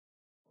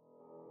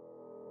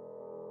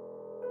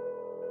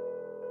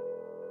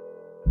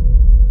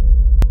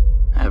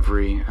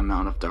every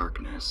amount of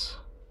darkness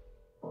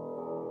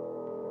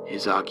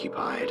is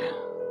occupied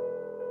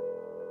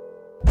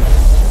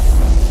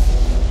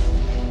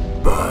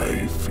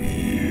by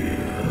fear.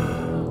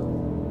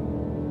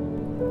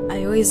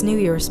 I always knew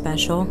you were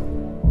special.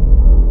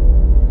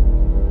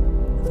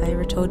 Have I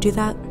ever told you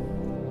that?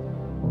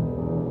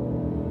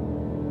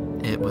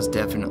 It was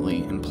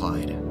definitely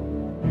implied.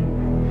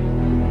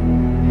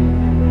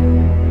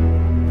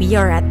 We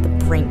are at the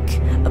brink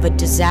of a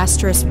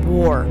disastrous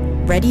war,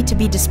 ready to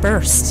be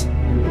dispersed.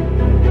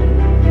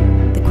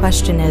 The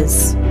question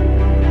is,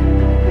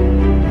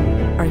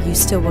 are you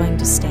still willing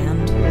to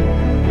stand?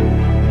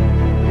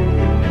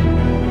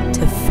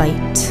 To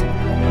fight?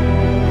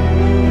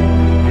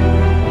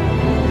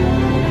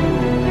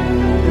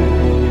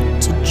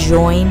 To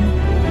join?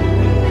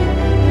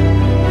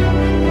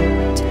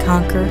 To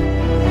conquer?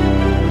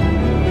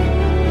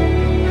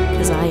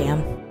 Because I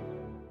am.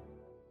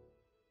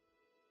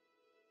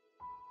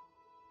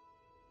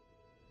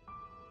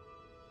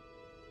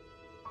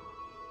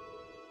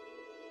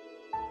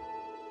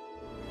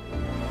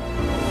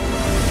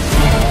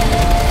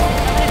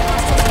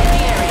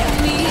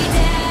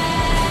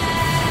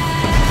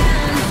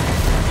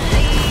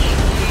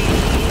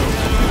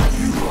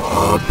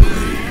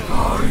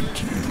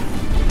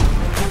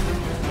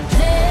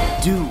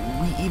 Do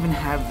we even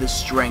have the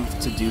strength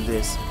to do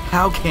this?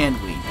 How can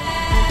we?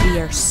 We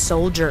are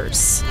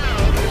soldiers.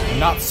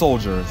 Not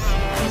soldiers.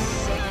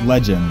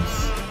 Legends.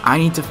 I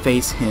need to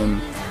face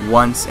him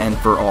once and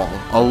for all,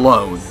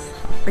 alone.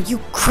 Are you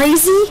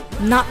crazy?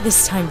 Not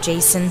this time,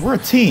 Jason. We're a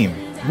team.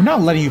 We're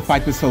not letting you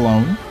fight this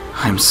alone.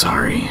 I'm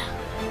sorry.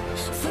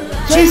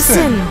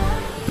 Jason!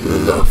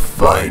 The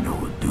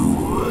final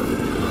duel.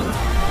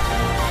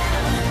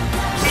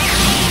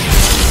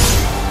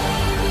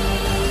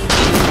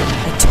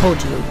 I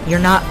told you, you're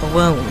not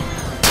alone.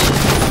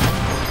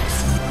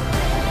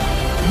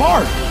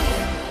 Mark!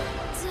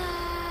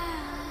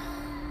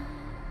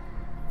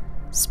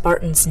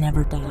 Spartans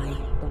never die.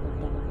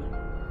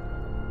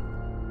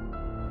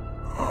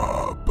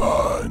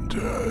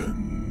 Abandon.